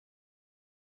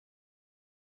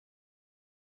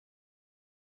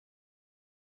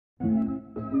Hey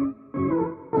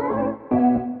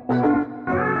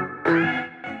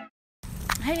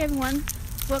everyone,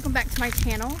 welcome back to my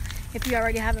channel. If you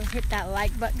already haven't hit that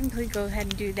like button, please go ahead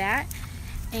and do that.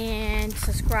 And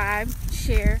subscribe,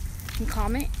 share, and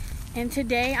comment. And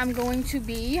today I'm going to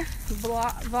be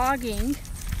vlogging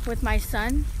with my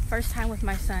son. First time with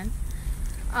my son.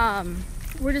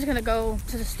 We're just gonna go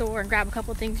to the store and grab a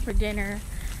couple things for dinner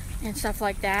and stuff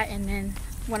like that. And then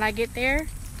when I get there,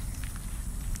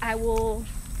 I will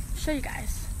show you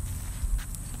guys.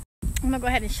 I'm gonna go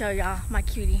ahead and show y'all my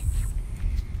cutie.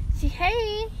 Say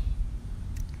hey.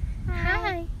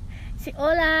 Hi. Say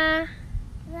hola.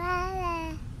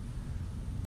 Hola.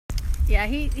 Yeah,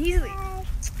 he's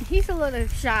a little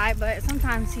shy, but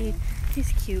sometimes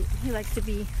he's cute. He likes to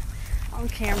be on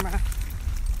camera.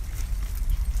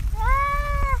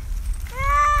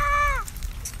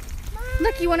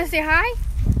 Look, you want to say hi?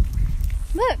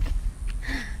 Look.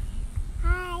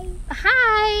 Hi.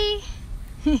 Hi.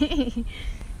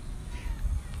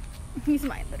 He's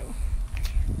my little.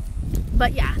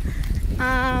 But yeah.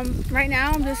 Right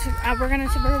now we're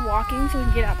walking so we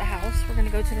can get out the house. We're gonna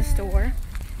go to the store,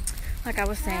 like I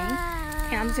was saying,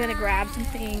 and I'm just gonna grab some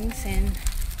things and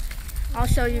I'll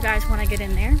show you guys when I get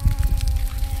in there.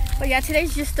 But yeah,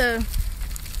 today's just a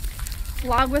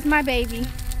vlog with my baby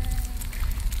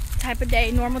type of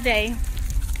day, normal day.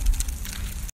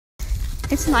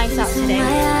 It's nice out today.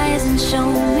 Nice.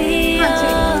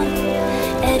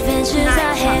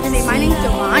 My name's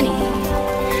Giovanni.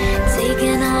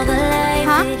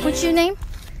 Huh? What's your name?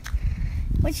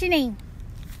 What's your name?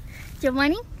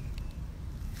 Giovanni?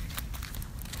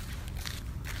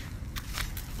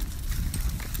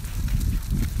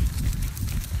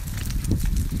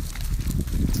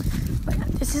 But yeah,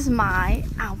 this is my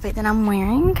outfit that I'm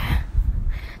wearing.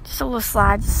 Just a little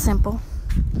slide, just simple.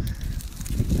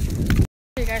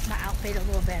 Show you guys my outfit a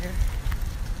little better.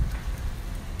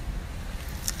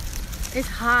 It's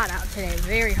hot out today,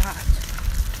 very hot.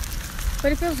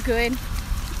 But it feels good.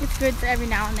 It's good for every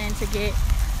now and then to get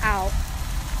out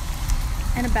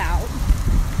and about.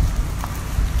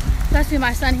 Especially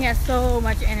my son, he has so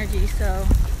much energy, so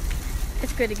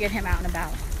it's good to get him out and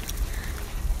about.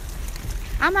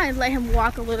 I might let him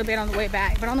walk a little bit on the way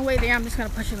back, but on the way there I'm just gonna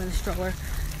push him in the stroller.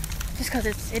 Just because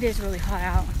it is really hot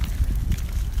out.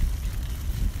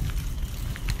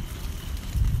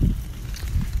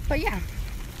 But yeah.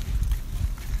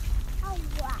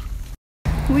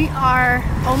 We are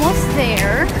almost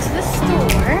there to the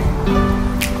store.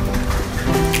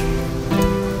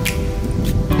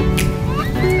 What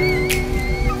do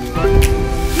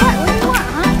you want,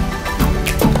 huh?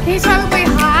 Can you tell everybody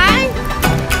hi?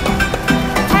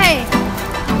 Hey.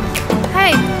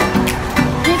 Hey.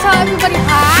 Can you tell everybody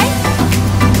hi?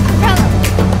 Tell them.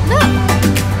 Look.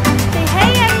 Say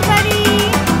hey everybody.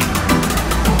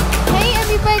 Hey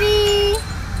everybody.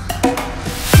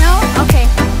 No? Okay.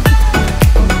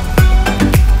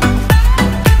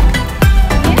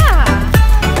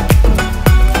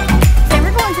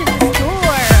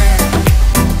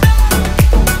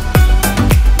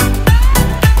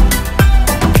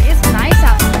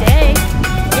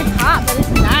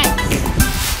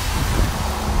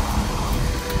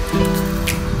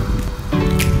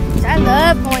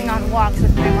 Going on walks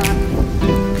with my mom.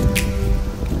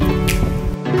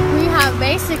 We have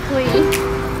basically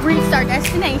reached our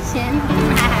destination.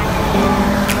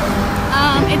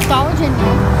 It's Dollar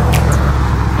General.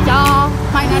 Y'all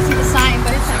might not see the sign,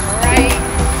 but it's like right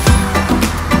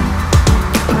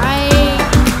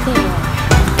there.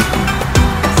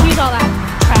 Excuse all that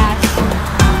trash.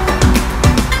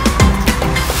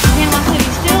 Panama City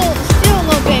still a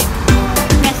little bit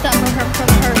messed up from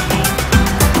the hurricane.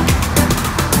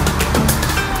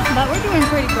 But we're doing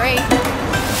pretty great.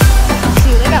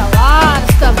 See, they got a lot of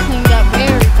stuff cleaned up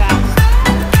very fast.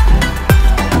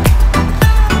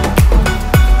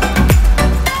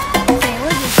 See,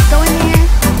 we're just going there.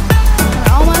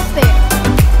 We're almost there.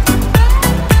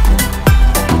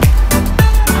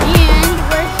 And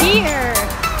we're here.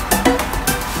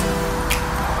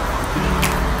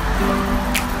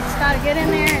 Just gotta get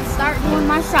in there and start doing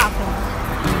my shopping.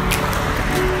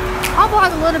 I'll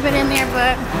vlog a little bit in there,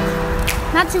 but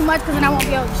not too much because then I won't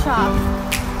be able to shop.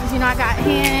 Because, you know, I got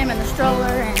him and the stroller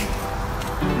and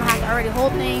I have to already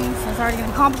hold things. It's already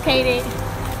getting complicated.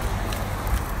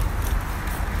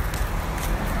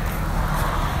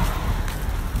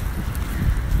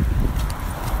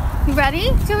 You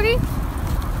ready, Judy?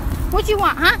 What you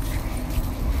want, huh?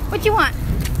 What you want?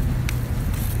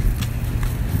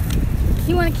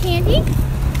 You want a candy?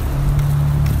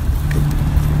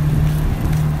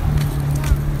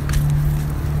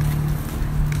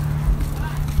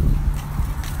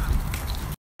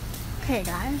 Okay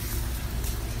guys,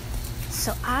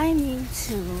 so I need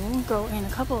to go in a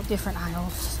couple of different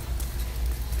aisles.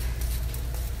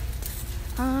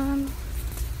 I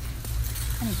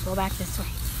need to go back this way.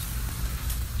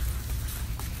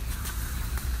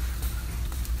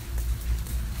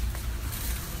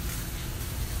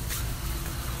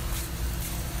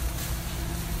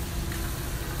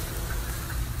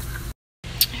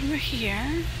 And we're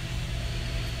here.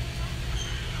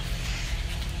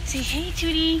 Say hey,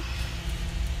 Tootie.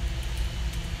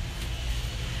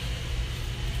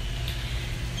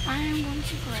 I am going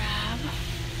to grab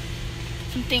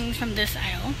some things from this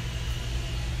aisle.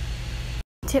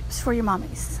 Tips for your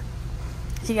mommies.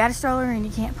 If you got a stroller and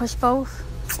you can't push both,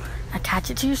 attach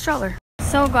it to your stroller.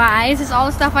 So guys, this is all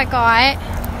the stuff I got.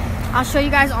 I'll show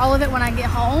you guys all of it when I get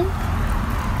home.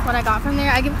 What I got from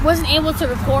there. I wasn't able to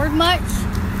record much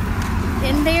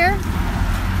in there.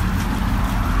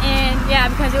 And yeah,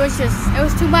 because it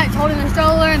was too much holding the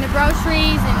stroller and the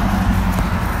groceries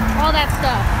and all that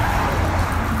stuff.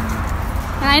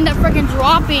 And I ended up freaking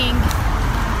dropping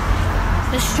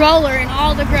the stroller and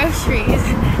all the groceries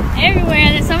everywhere,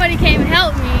 and then somebody came and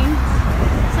helped me.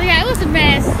 So yeah, it was a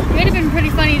mess. It would have been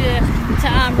pretty funny to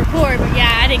record, but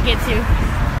yeah, I didn't get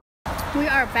to. We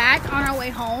are back on our way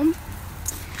home.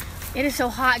 It is so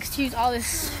hot. Excuse all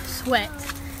this sweat.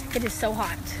 It is so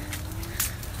hot.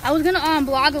 I was gonna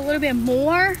vlog a little bit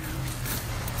more,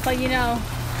 but you know,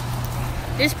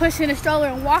 this pushing a stroller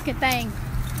and walking thing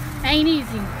ain't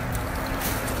easy.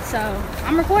 So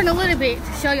I'm recording a little bit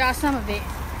to show y'all some of it.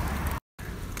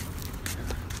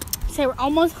 So we're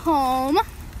almost home.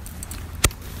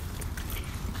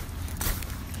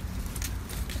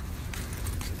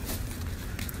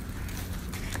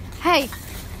 Hey,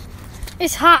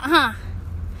 it's hot, huh?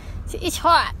 It's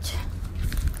hot.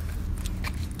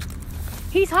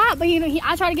 He's hot, but you know,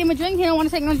 I try to give him a drink. He don't want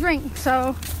to take no drink,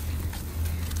 so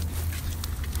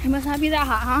he must not be that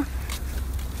hot, huh?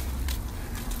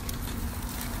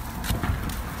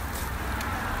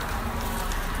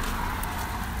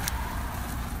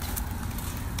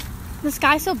 The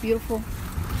sky's so beautiful.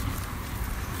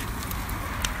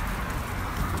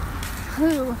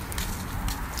 Ooh.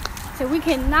 So we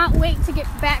cannot wait to get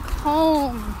back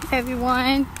home,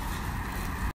 everyone.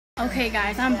 Okay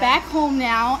guys, I'm back home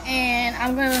now, and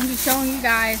I'm going to be showing you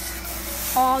guys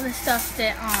all the stuff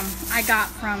that I got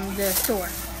from the store.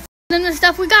 Then the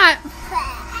stuff we got.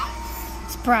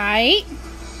 Sprite.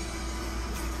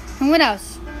 And what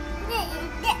else?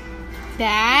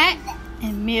 That.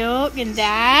 And milk and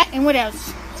that. And what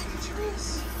else?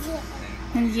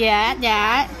 And yeah,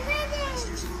 that.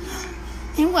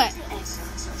 And what?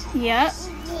 Yep.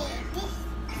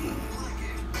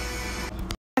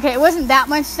 Okay, it wasn't that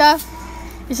much stuff.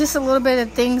 It's just a little bit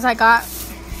of things I got.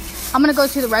 I'm gonna go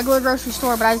to the regular grocery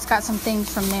store, but I just got some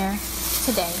things from there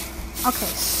today. Okay,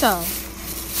 so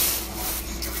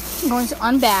I'm going to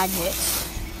unbag it.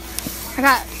 I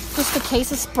got just a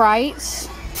case of Sprites.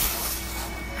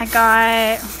 I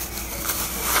got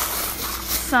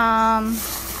some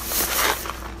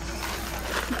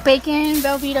bacon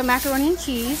Velveeta macaroni and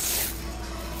cheese,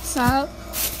 some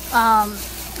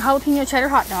jalapeno cheddar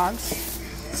hot dogs,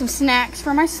 some snacks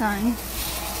for my son,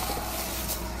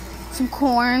 some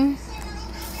corn,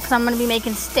 because I'm going to be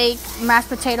making steak, mashed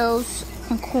potatoes,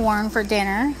 and corn for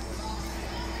dinner.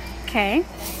 Okay.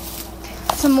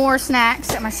 Some more snacks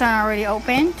that my son already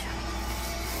opened.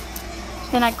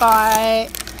 Then I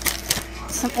got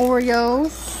some Oreos,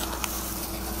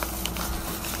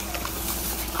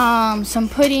 some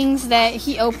puddings that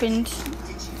he opened,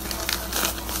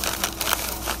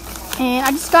 and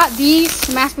I just got these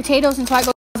mashed potatoes until I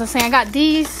go. As I was saying, I got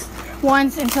these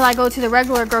ones until I go to the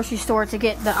regular grocery store to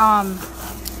get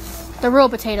the real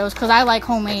potatoes, because I like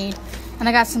homemade. And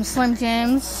I got some Slim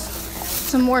Jims,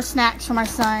 some more snacks for my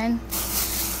son.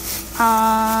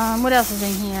 What else is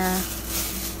in here?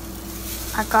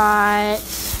 I got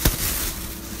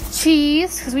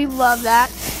cheese, because we love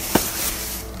that,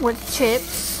 with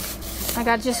chips. I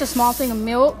got just a small thing of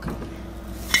milk.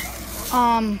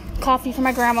 Coffee for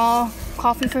my grandma,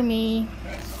 coffee for me.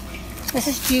 This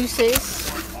is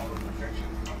juices.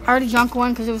 I already drank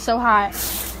one because it was so hot.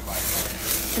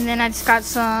 And then I just got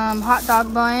some hot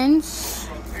dog buns.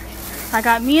 I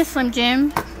got me a Slim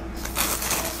Jim.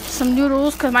 Some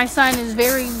noodles, because my son is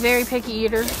very, very picky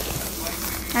eater.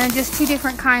 And then just 2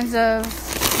 different kinds of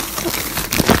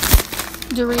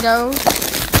Doritos.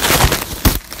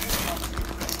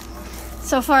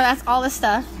 So far, that's all the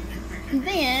stuff. And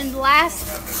then,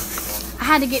 last, I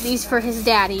had to get these for his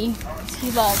daddy.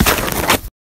 He loves it.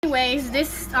 Anyways,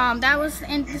 this is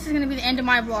gonna be the end of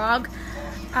my vlog.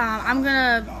 I'm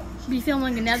gonna be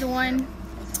filming another one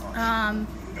I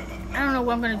don't know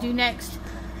what I'm going to do next.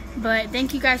 But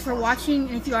thank you guys for watching.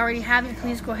 And if you already haven't,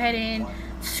 please go ahead and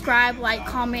subscribe, like,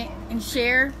 comment, and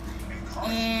share.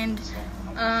 And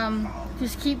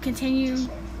just continue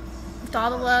with all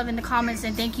the love in the comments.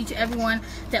 And thank you to everyone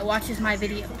that watches my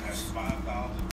videos.